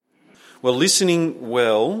Well, listening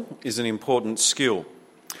well is an important skill.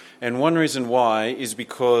 And one reason why is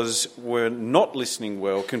because we're not listening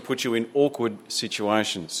well can put you in awkward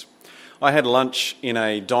situations. I had lunch in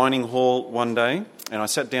a dining hall one day and I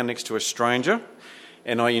sat down next to a stranger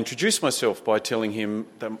and I introduced myself by telling him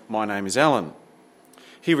that my name is Alan.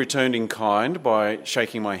 He returned in kind by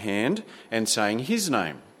shaking my hand and saying his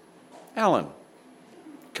name, Alan.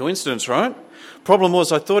 Coincidence, right? Problem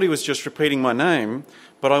was I thought he was just repeating my name,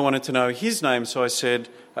 but I wanted to know his name, so I said,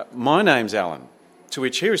 my name's Alan. To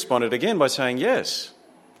which he responded again by saying, yes,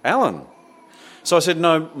 Alan. So I said,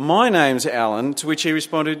 no, my name's Alan, to which he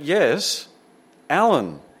responded, yes,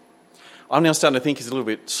 Alan. I'm now starting to think he's a little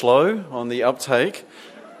bit slow on the uptake.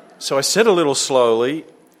 So I said a little slowly,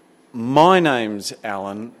 my name's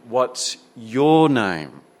Alan, what's your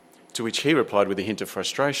name? To which he replied with a hint of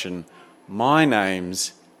frustration, my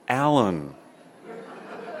name's Alan.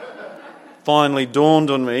 Finally dawned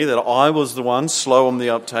on me that I was the one slow on the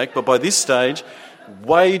uptake, but by this stage,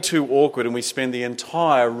 way too awkward, and we spend the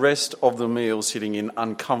entire rest of the meal sitting in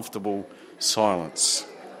uncomfortable silence.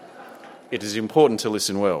 It is important to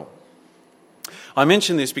listen well. I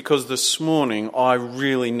mention this because this morning I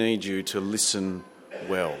really need you to listen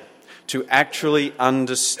well, to actually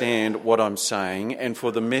understand what I'm saying and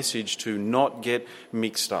for the message to not get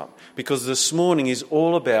mixed up. Because this morning is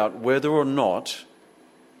all about whether or not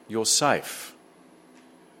you're safe.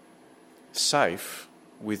 Safe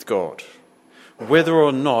with God. Whether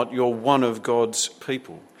or not you're one of God's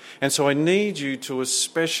people. And so I need you to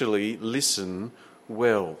especially listen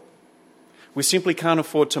well. We simply can't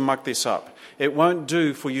afford to muck this up. It won't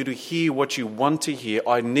do for you to hear what you want to hear.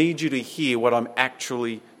 I need you to hear what I'm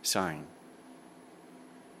actually saying.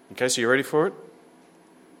 Okay, so you ready for it?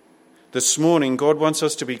 This morning, God wants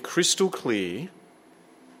us to be crystal clear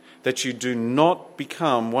that you do not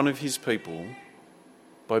become one of his people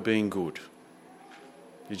by being good.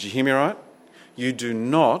 Did you hear me right? You do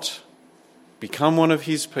not become one of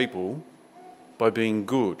his people by being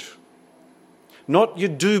good. Not you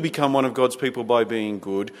do become one of God's people by being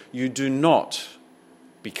good. You do not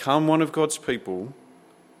become one of God's people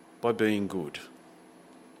by being good.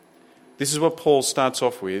 This is what Paul starts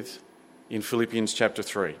off with in Philippians chapter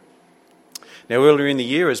 3. Now, earlier in the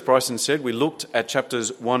year, as Bryson said, we looked at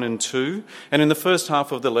chapters 1 and 2. And in the first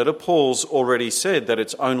half of the letter, Paul's already said that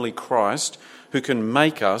it's only Christ who can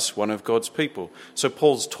make us one of God's people. So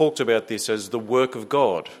Paul's talked about this as the work of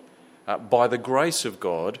God, by the grace of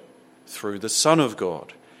God, through the Son of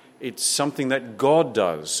God. It's something that God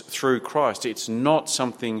does through Christ. It's not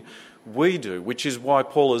something we do, which is why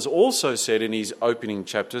Paul has also said in his opening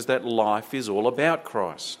chapters that life is all about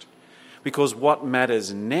Christ. Because what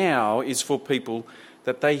matters now is for people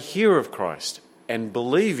that they hear of Christ and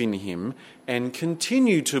believe in him and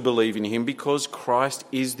continue to believe in him because Christ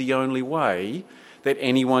is the only way that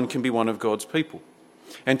anyone can be one of God's people.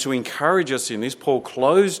 And to encourage us in this, Paul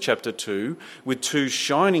closed chapter 2 with two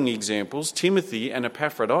shining examples, Timothy and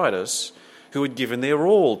Epaphroditus, who had given their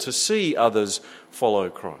all to see others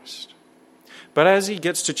follow Christ. But as he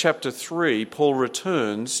gets to chapter 3, Paul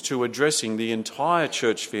returns to addressing the entire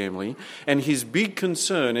church family, and his big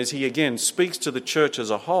concern as he again speaks to the church as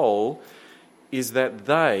a whole is that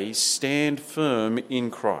they stand firm in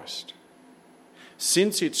Christ.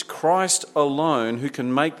 Since it's Christ alone who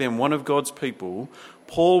can make them one of God's people,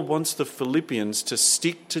 Paul wants the Philippians to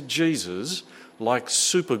stick to Jesus like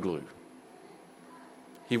superglue.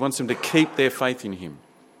 He wants them to keep their faith in him.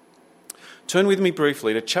 Turn with me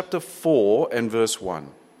briefly to chapter 4 and verse 1.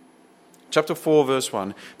 Chapter 4, verse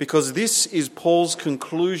 1, because this is Paul's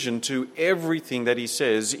conclusion to everything that he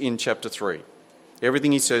says in chapter 3.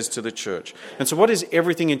 Everything he says to the church. And so what is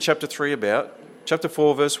everything in chapter 3 about? Chapter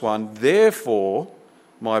 4, verse 1, therefore,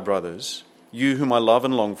 my brothers, you whom I love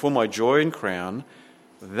and long for, my joy and crown,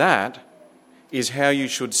 that is how you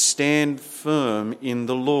should stand firm in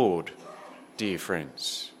the Lord, dear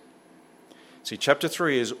friends. See, chapter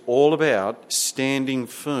 3 is all about standing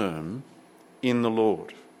firm in the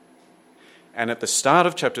Lord. And at the start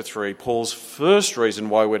of chapter 3, Paul's first reason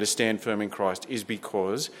why we're to stand firm in Christ is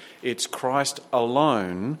because it's Christ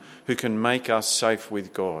alone who can make us safe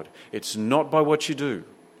with God. It's not by what you do.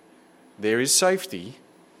 There is safety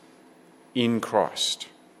in Christ.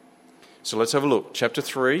 So let's have a look. Chapter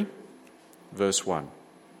 3, verse 1.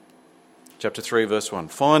 Chapter 3, verse 1.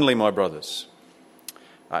 Finally, my brothers.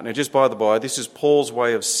 Now, just by the by, this is Paul's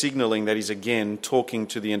way of signalling that he's again talking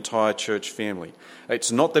to the entire church family. It's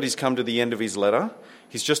not that he's come to the end of his letter.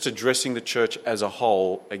 He's just addressing the church as a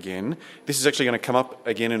whole again. This is actually going to come up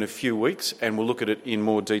again in a few weeks, and we'll look at it in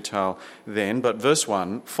more detail then. But verse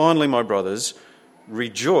 1, finally, my brothers,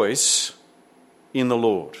 rejoice in the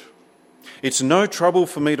Lord. It's no trouble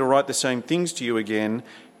for me to write the same things to you again,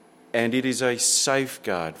 and it is a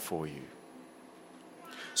safeguard for you.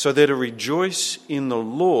 So they're to rejoice in the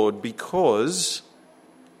Lord because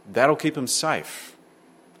that'll keep them safe.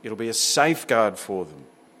 It'll be a safeguard for them.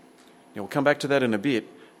 Now, we'll come back to that in a bit.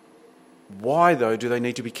 Why, though, do they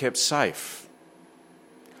need to be kept safe?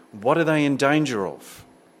 What are they in danger of?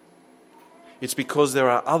 It's because there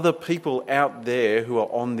are other people out there who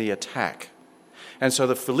are on the attack. And so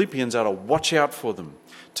the Philippians are to watch out for them.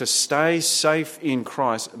 To stay safe in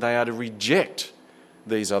Christ, they are to reject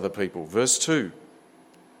these other people. Verse 2.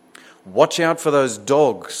 Watch out for those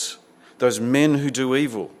dogs, those men who do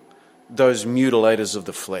evil, those mutilators of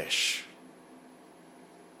the flesh.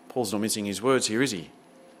 Paul's not mincing his words here, is he?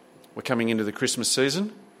 We're coming into the Christmas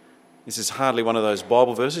season. This is hardly one of those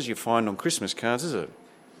Bible verses you find on Christmas cards, is it?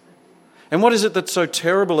 And what is it that's so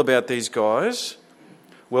terrible about these guys?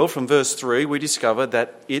 Well, from verse 3, we discover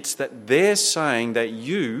that it's that they're saying that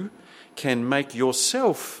you can make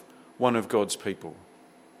yourself one of God's people.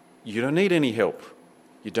 You don't need any help.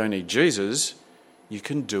 You don't need Jesus. You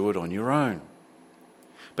can do it on your own.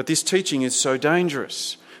 But this teaching is so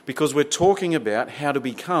dangerous because we're talking about how to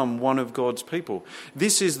become one of God's people.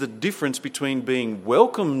 This is the difference between being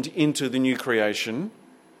welcomed into the new creation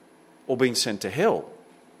or being sent to hell.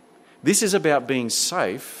 This is about being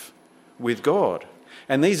safe with God.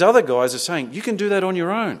 And these other guys are saying, you can do that on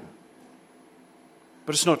your own.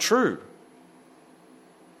 But it's not true.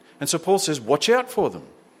 And so Paul says, watch out for them.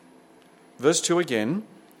 Verse 2 again,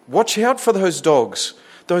 watch out for those dogs,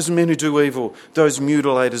 those men who do evil, those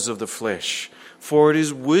mutilators of the flesh. For it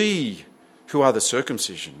is we who are the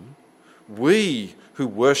circumcision, we who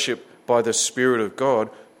worship by the Spirit of God,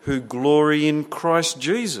 who glory in Christ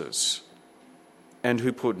Jesus, and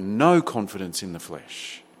who put no confidence in the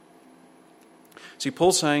flesh. See,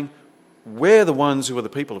 Paul's saying, we're the ones who are the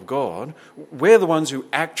people of God. We're the ones who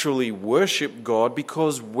actually worship God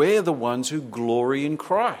because we're the ones who glory in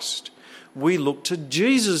Christ. We look to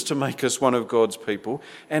Jesus to make us one of God's people,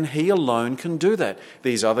 and he alone can do that.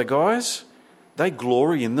 These other guys, they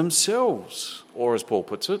glory in themselves. Or as Paul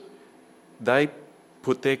puts it, they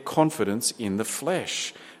put their confidence in the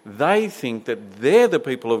flesh. They think that they're the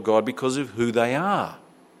people of God because of who they are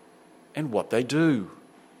and what they do.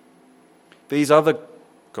 These other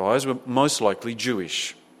guys were most likely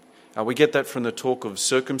Jewish. We get that from the talk of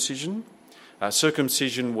circumcision.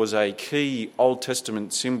 Circumcision was a key Old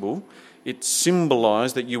Testament symbol. It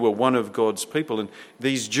symbolised that you were one of God's people. And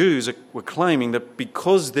these Jews were claiming that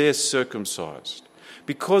because they're circumcised,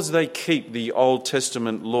 because they keep the Old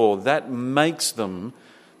Testament law, that makes them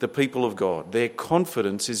the people of God. Their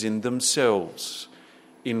confidence is in themselves,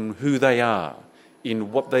 in who they are,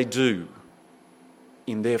 in what they do,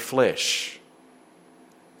 in their flesh.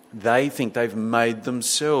 They think they've made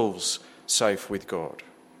themselves safe with God.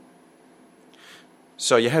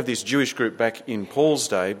 So you have this Jewish group back in Paul's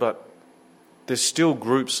day, but there's still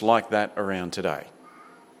groups like that around today,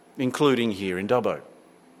 including here in Dubbo.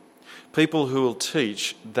 People who will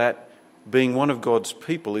teach that being one of God's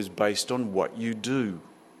people is based on what you do.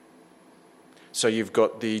 So you've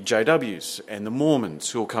got the JWs and the Mormons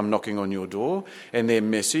who will come knocking on your door, and their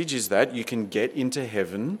message is that you can get into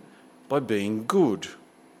heaven by being good.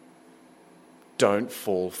 Don't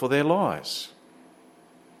fall for their lies.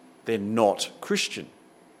 They're not Christian.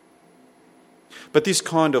 But this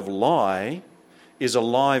kind of lie is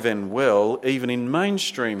alive and well even in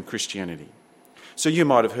mainstream Christianity. So you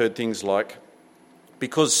might have heard things like,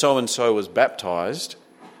 because so-and-so was baptised,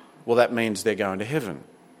 well, that means they're going to heaven.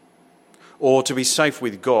 Or to be safe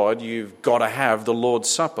with God, you've got to have the Lord's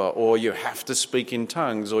Supper, or you have to speak in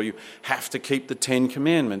tongues, or you have to keep the 10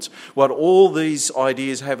 Commandments. What all these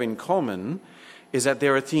ideas have in common is that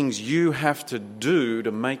there are things you have to do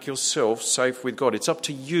to make yourself safe with God. It's up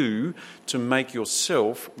to you to make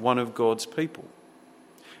yourself one of God's people.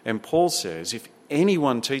 And Paul says, if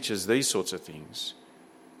anyone teaches these sorts of things,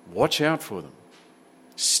 watch out for them.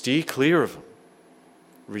 Steer clear of them.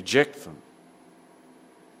 Reject them.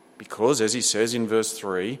 Because, as he says in verse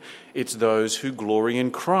 3, it's those who glory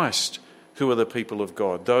in Christ who are the people of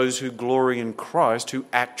God. Those who glory in Christ, who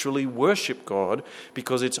actually worship God,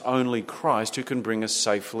 because it's only Christ who can bring us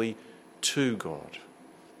safely to God.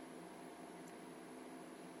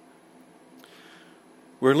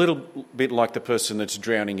 We're a little bit like the person that's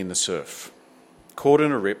drowning in the surf, caught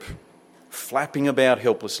in a rip, flapping about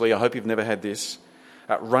helplessly. I hope you've never had this.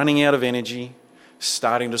 Running out of energy,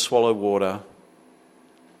 starting to swallow water,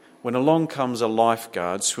 when along comes a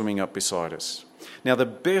lifeguard swimming up beside us. Now, the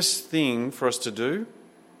best thing for us to do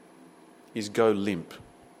is go limp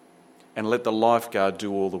and let the lifeguard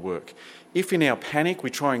do all the work. If in our panic we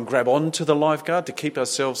try and grab onto the lifeguard to keep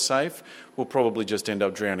ourselves safe, we'll probably just end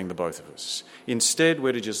up drowning the both of us. Instead,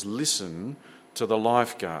 we're to just listen to the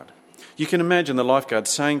lifeguard. You can imagine the lifeguard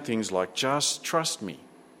saying things like, just trust me,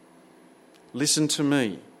 listen to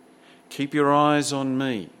me, keep your eyes on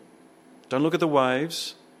me. Don't look at the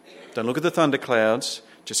waves, don't look at the thunderclouds,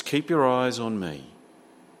 just keep your eyes on me.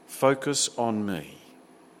 Focus on me.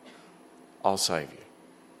 I'll save you.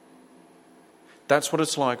 That's what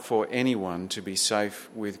it's like for anyone to be safe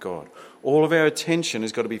with God. All of our attention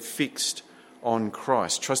has got to be fixed on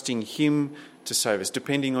Christ, trusting Him to save us,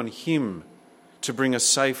 depending on Him to bring us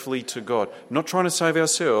safely to God. Not trying to save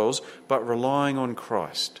ourselves, but relying on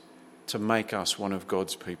Christ to make us one of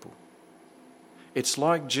God's people. It's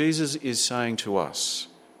like Jesus is saying to us,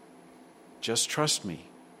 just trust me.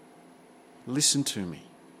 Listen to me.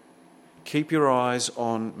 Keep your eyes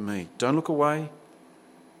on me. Don't look away.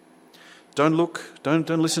 Don't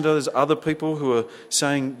listen to those other people who are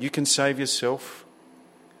saying you can save yourself.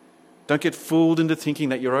 Don't get fooled into thinking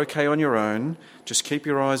that you're okay on your own. Just keep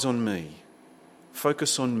your eyes on me.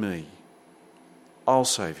 Focus on me. I'll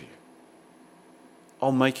save you.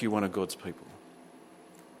 I'll make you one of God's people.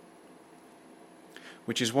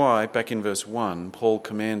 Which is why, back in verse 1, Paul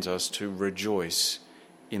commands us to rejoice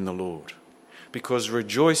in the Lord. Because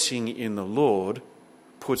rejoicing in the Lord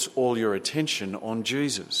puts all your attention on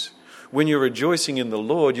Jesus. When you're rejoicing in the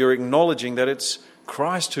Lord, you're acknowledging that it's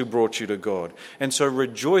Christ who brought you to God. And so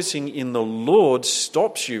rejoicing in the Lord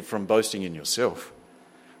stops you from boasting in yourself.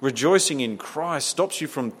 Rejoicing in Christ stops you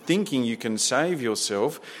from thinking you can save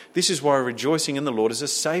yourself. This is why rejoicing in the Lord is a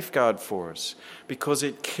safeguard for us, because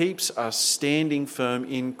it keeps us standing firm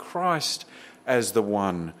in Christ as the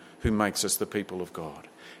one who makes us the people of God.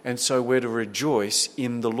 And so we're to rejoice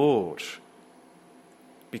in the Lord,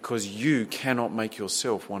 because you cannot make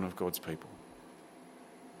yourself one of God's people.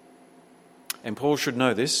 And Paul should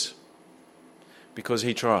know this, because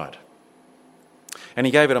he tried. And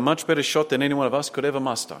he gave it a much better shot than any one of us could ever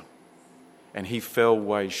muster. And he fell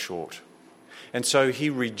way short. And so he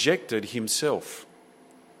rejected himself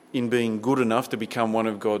in being good enough to become one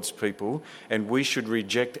of God's people. And we should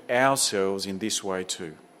reject ourselves in this way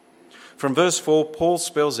too. From verse 4, Paul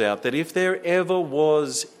spells out that if there ever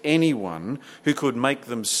was anyone who could make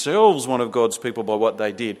themselves one of God's people by what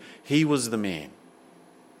they did, he was the man.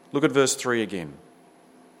 Look at verse 3 again.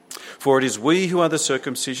 For it is we who are the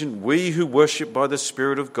circumcision, we who worship by the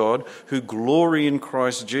Spirit of God, who glory in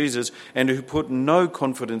Christ Jesus, and who put no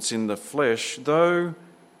confidence in the flesh, though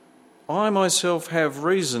I myself have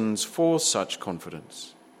reasons for such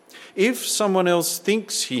confidence. If someone else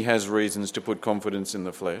thinks he has reasons to put confidence in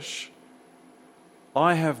the flesh,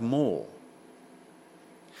 I have more.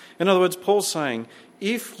 In other words, Paul's saying,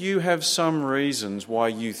 if you have some reasons why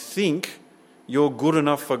you think you're good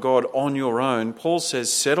enough for God on your own, Paul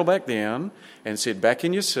says, settle back down and sit back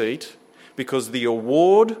in your seat, because the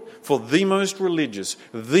award for the most religious,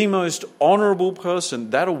 the most honourable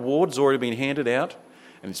person, that award's already been handed out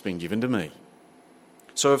and it's been given to me.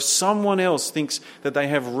 So if someone else thinks that they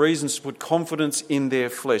have reasons to put confidence in their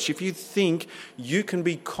flesh, if you think you can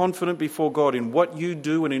be confident before God in what you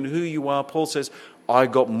do and in who you are, Paul says, I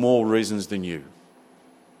got more reasons than you.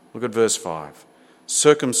 Look at verse 5.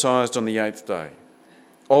 Circumcised on the 8th day,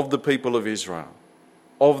 of the people of Israel,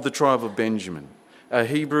 of the tribe of Benjamin, a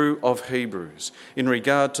Hebrew of Hebrews, in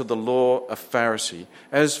regard to the law, a Pharisee,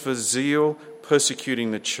 as for zeal,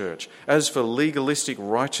 persecuting the church, as for legalistic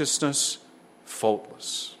righteousness,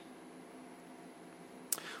 faultless.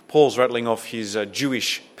 Paul's rattling off his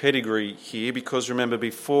Jewish pedigree here because, remember,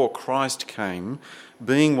 before Christ came,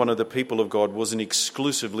 being one of the people of God was an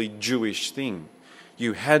exclusively Jewish thing.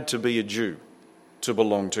 You had to be a Jew to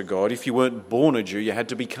belong to God. If you weren't born a Jew, you had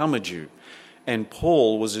to become a Jew. And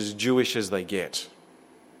Paul was as Jewish as they get.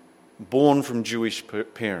 Born from Jewish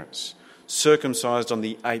parents, circumcised on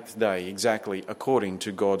the 8th day, exactly according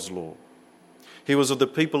to God's law. He was of the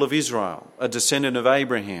people of Israel, a descendant of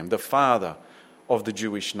Abraham, the father of the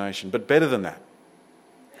Jewish nation. But better than that,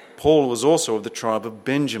 Paul was also of the tribe of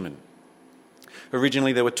Benjamin.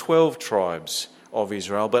 Originally there were 12 tribes of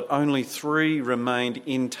Israel, but only 3 remained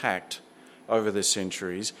intact over the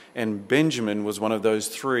centuries, and Benjamin was one of those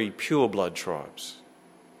 3 pure-blood tribes.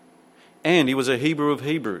 And he was a Hebrew of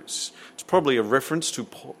Hebrews. It's probably a reference to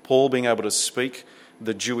Paul being able to speak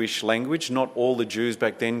the Jewish language. Not all the Jews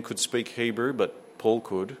back then could speak Hebrew, but Paul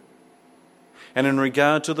could. And in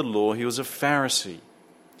regard to the law, he was a Pharisee.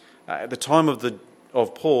 At the time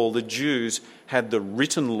of Paul, the Jews had the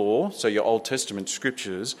written law, so your Old Testament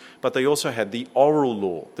scriptures, but they also had the oral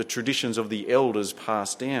law, the traditions of the elders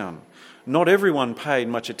passed down. Not everyone paid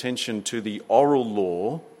much attention to the oral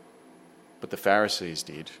law but the Pharisees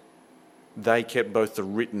did. They kept both the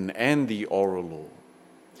written and the oral law.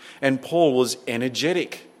 And Paul was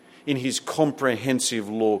energetic in his comprehensive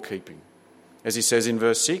law keeping. As he says in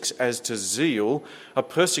verse 6, as to zeal, a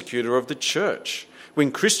persecutor of the church.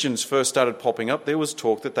 When Christians first started popping up, there was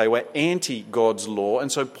talk that they were anti-God's law, and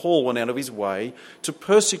so Paul went out of his way to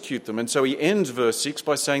persecute them. And so he ends verse 6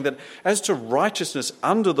 by saying that as to righteousness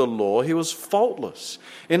under the law, he was faultless.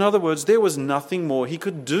 In other words, there was nothing more he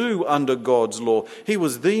could do under God's law. He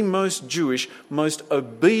was the most Jewish, most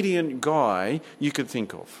obedient guy you could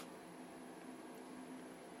think of.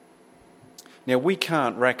 Now, we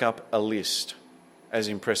can't rack up a list as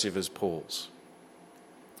impressive as Paul's.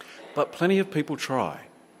 But plenty of people try.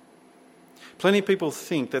 Plenty of people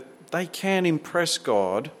think that they can impress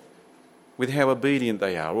God with how obedient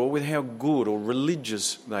they are or with how good or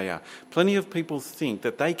religious they are. Plenty of people think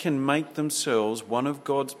that they can make themselves one of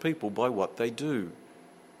God's people by what they do.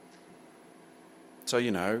 So,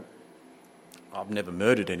 I've never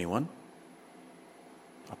murdered anyone.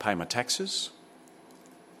 I pay my taxes.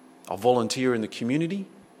 I volunteer in the community.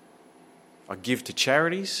 I give to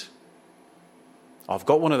charities. I've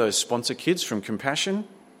got one of those sponsor kids from Compassion.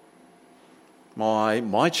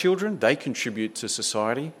 My children, they contribute to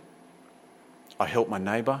society. I help my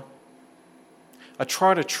neighbour. I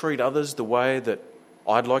try to treat others the way that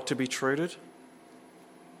I'd like to be treated.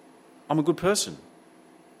 I'm a good person.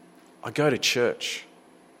 I go to church.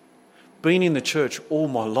 Been in the church all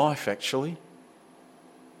my life, actually,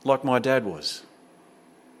 like my dad was.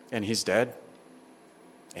 And his dad.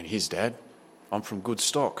 And his dad. I'm from good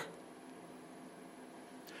stock.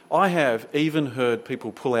 I have even heard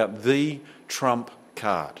people pull out the trump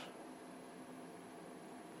card.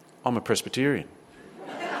 I'm a Presbyterian.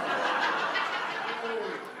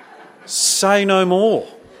 Say no more.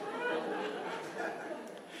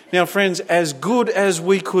 Now, friends, as good as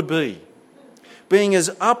we could be, being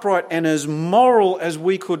as upright and as moral as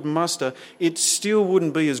we could muster, it still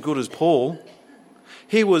wouldn't be as good as Paul.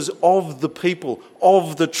 He was of the people,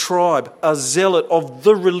 of the tribe, a zealot of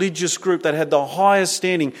the religious group that had the highest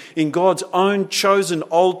standing in God's own chosen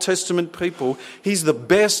Old Testament people. He's the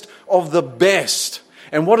best of the best.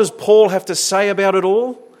 And what does Paul have to say about it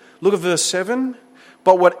all? Look at verse 7.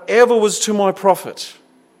 But whatever was to my profit,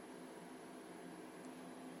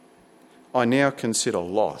 I now consider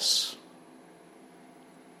loss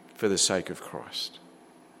for the sake of Christ.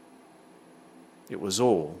 It was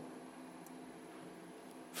all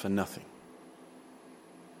for nothing.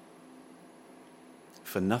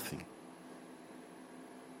 For nothing.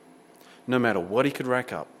 No matter what he could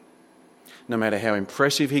rack up, no matter how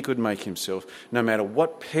impressive he could make himself, no matter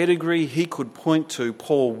what pedigree he could point to,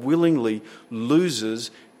 Paul willingly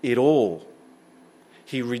loses it all.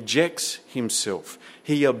 He rejects himself.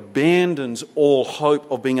 He abandons all hope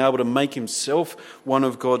of being able to make himself one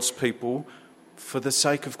of God's people for the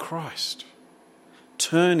sake of Christ,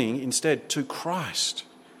 turning instead to Christ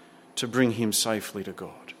to bring him safely to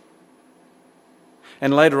God.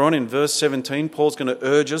 And later on in verse 17, Paul's going to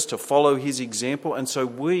urge us to follow his example, and so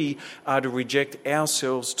we are to reject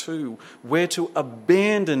ourselves too. We're to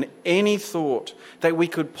abandon any thought that we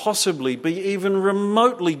could possibly be even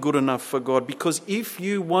remotely good enough for God, because if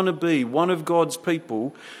you want to be one of God's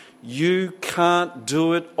people, you can't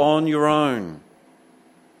do it on your own.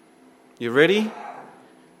 You ready?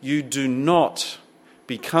 You do not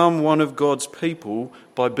become one of God's people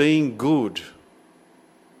by being good.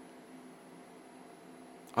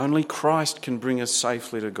 Only Christ can bring us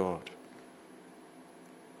safely to God.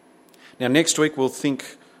 Now, next week we'll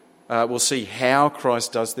see how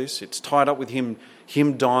Christ does this. It's tied up with him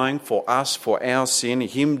dying for us, for our sin,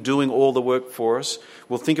 him doing all the work for us.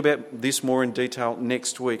 We'll think about this more in detail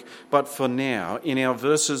next week. But for now, in our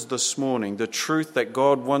verses this morning, the truth that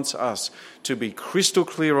God wants us to be crystal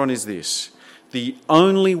clear on is this: the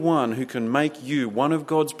only one who can make you one of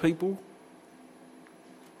God's people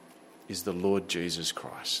is the Lord Jesus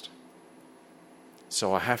Christ.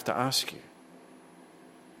 So I have to ask you,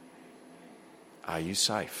 are you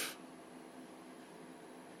safe?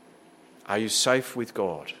 Are you safe with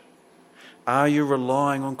God? Are you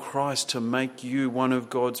relying on Christ to make you one of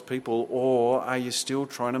God's people, or are you still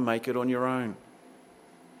trying to make it on your own?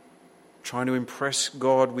 Trying to impress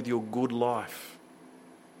God with your good life?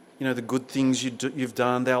 You know, the good things you've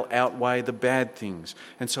done, they'll outweigh the bad things.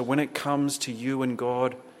 And so when it comes to you and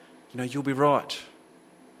God, you'll be right.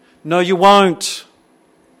 No, you won't.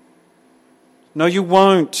 No, you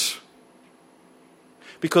won't.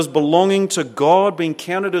 Because belonging to God, being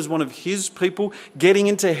counted as one of his people, getting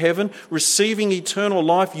into heaven, receiving eternal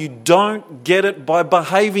life, you don't get it by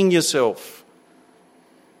behaving yourself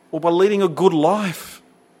or by leading a good life.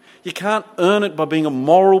 You can't earn it by being a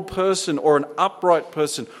moral person or an upright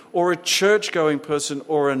person or a church-going person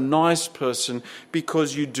or a nice person,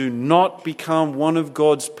 because you do not become one of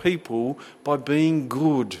God's people by being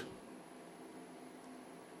good.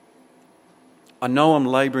 I know I'm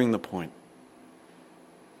labouring the point,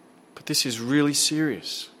 but this is really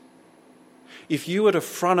serious. If you were to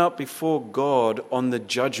front up before God on the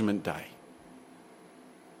judgment day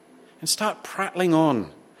and start prattling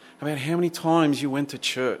on about how many times you went to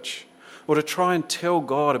church, or to try and tell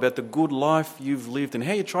God about the good life you've lived and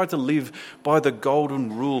how you tried to live by the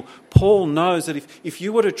golden rule, Paul knows that if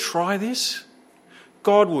you were to try this,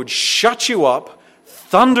 God would shut you up,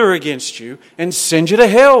 thunder against you, and send you to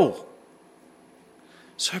hell.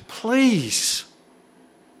 So please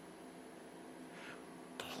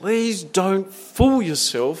don't fool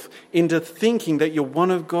yourself into thinking that you're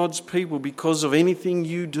one of God's people because of anything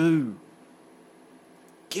you do.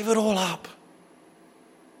 Give it all up.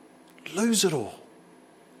 Lose it all.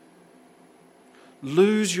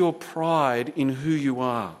 Lose your pride in who you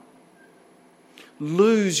are.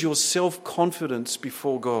 Lose your self-confidence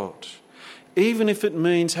before God, even if it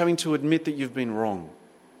means having to admit that you've been wrong.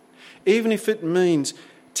 Even if it means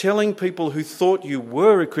telling people who thought you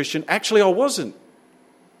were a Christian, actually I wasn't.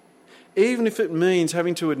 Even if it means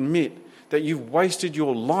having to admit that you've wasted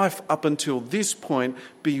your life up until this point,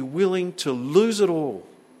 be willing to lose it all.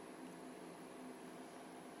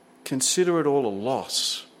 Consider it all a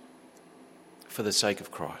loss for the sake of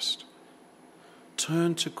Christ.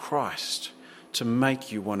 Turn to Christ to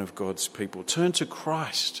make you one of God's people. Turn to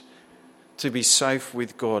Christ to be safe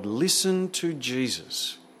with God. Listen to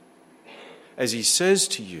Jesus as he says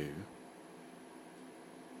to you,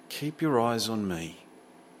 keep your eyes on me.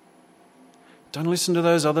 Don't listen to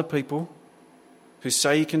those other people who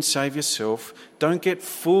say you can save yourself. Don't get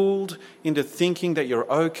fooled into thinking that you're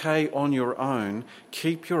okay on your own.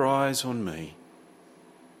 Keep your eyes on me.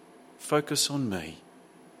 Focus on me.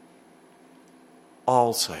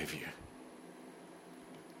 I'll save you.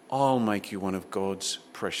 I'll make you one of God's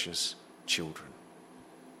precious children.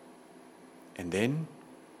 And then,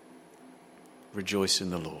 rejoice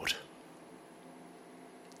in the Lord.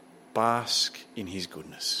 Bask in his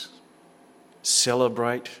goodness.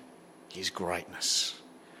 Celebrate his greatness.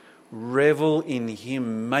 Revel in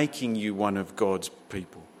him making you one of God's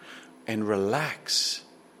people, and relax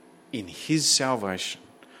in his salvation.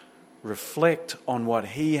 Reflect on what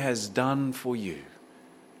he has done for you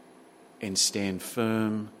and stand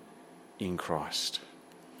firm in Christ.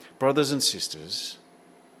 Brothers and sisters,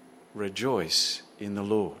 rejoice in the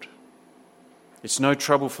Lord. It's no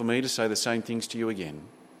trouble for me to say the same things to you again,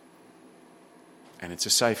 and it's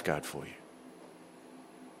a safeguard for you.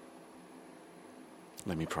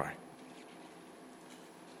 Let me pray.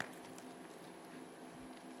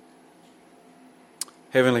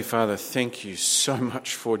 Heavenly Father, thank you so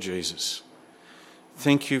much for Jesus.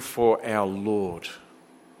 Thank you for our Lord.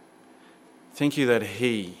 Thank you that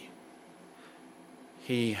He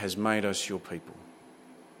has made us your people.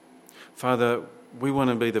 Father, we want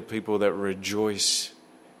to be the people that rejoice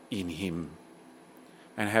in Him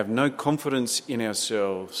and have no confidence in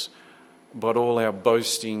ourselves, but all our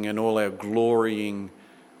boasting and all our glorying,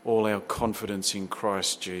 all our confidence in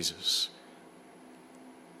Christ Jesus.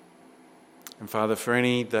 And Father, for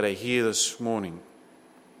any that are here this morning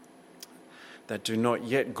that do not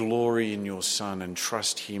yet glory in your Son and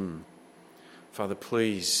trust Him, Father,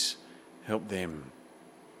 please help them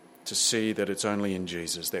to see that it's only in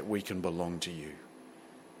Jesus that we can belong to you.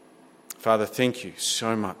 Father, thank you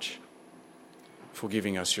so much for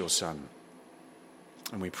giving us your Son.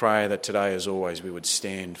 And we pray that today, as always, we would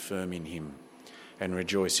stand firm in him and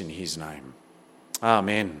rejoice in his name.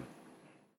 Amen.